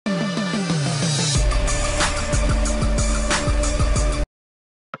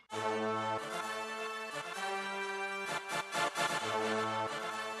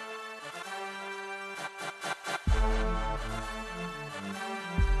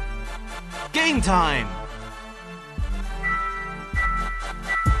Game time!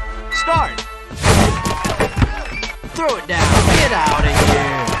 Start! Throw it down! Get out of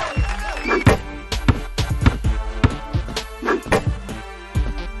here!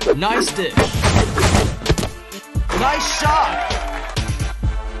 Nice dish! Nice shot!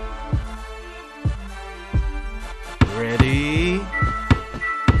 Ready?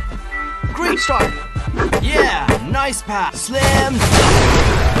 Great start! Yeah! Nice pass! Slam dunk!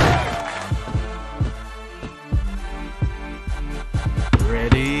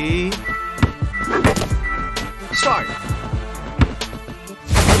 Ready? Start!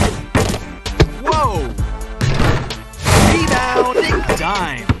 Whoa! Rebound! Big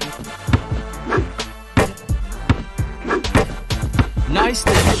dime! Nice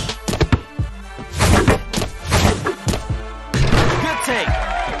dish! Good take!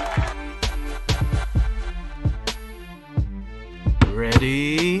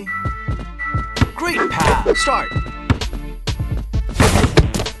 Ready? Great pass! Start!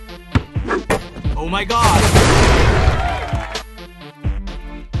 Oh my God!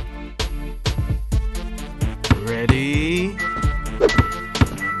 Ready?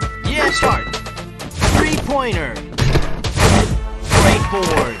 Yeah, start! Three-pointer! Great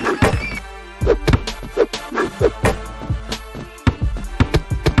board!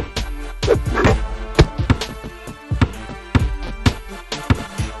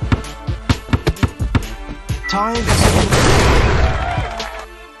 Time is over.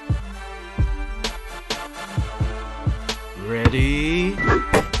 Ready?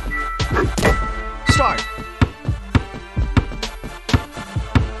 Start!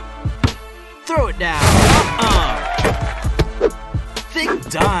 Throw it down! Thick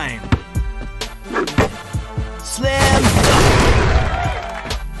dime! Slam dunk!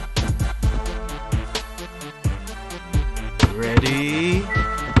 Ready?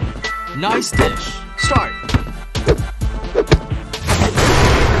 Nice dish! Start!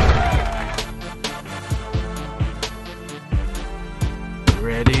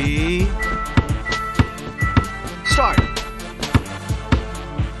 Ready? Start!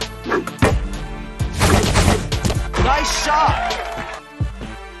 Nice shot!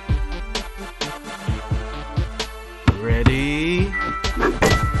 Ready?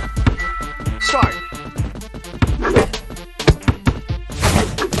 Start!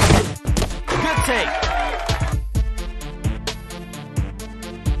 Good take!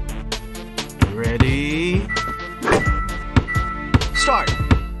 Ready? Start!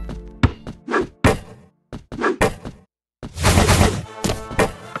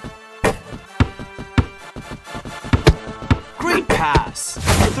 Great pass!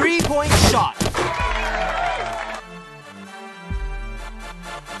 Three-point shot!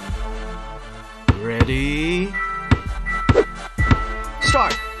 Ready?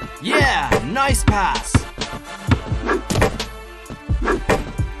 Start! Yeah! Nice pass!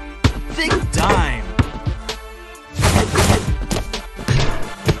 Thick dime!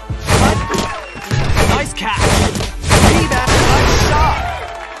 Nice catch! Rebound! Nice shot!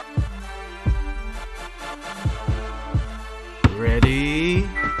 Ready?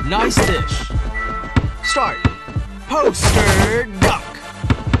 Nice dish! Start! Poster dunk!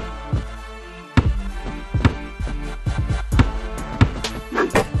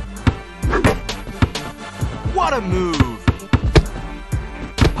 What a move!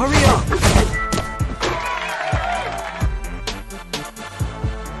 Hurry up!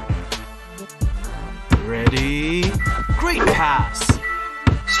 Ready? Great pass!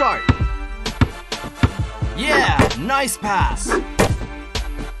 Start! Yeah! Nice pass!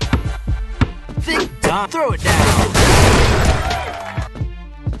 Thick dunk! Throw it down!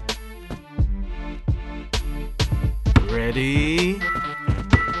 Ready?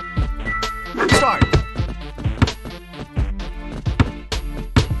 Start!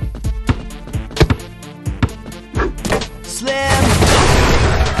 Slam dunk!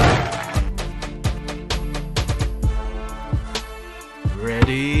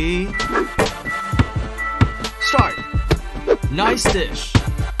 Ready? Start! Nice dish!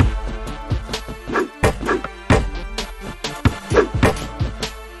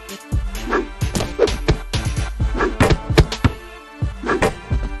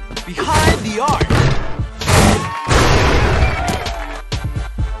 Behind the arc!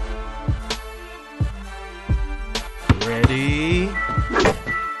 Ready?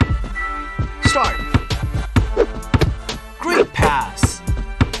 Start! Great pass!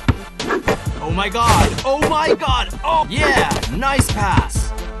 Oh my God! Oh my God! Oh yeah! Nice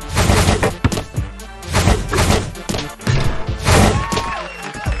pass!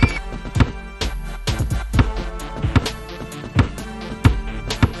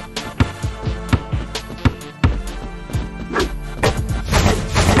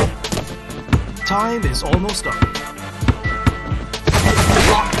 Time is almost up.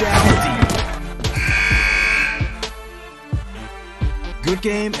 Lockdown D. Good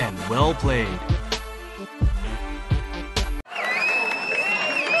game and well played.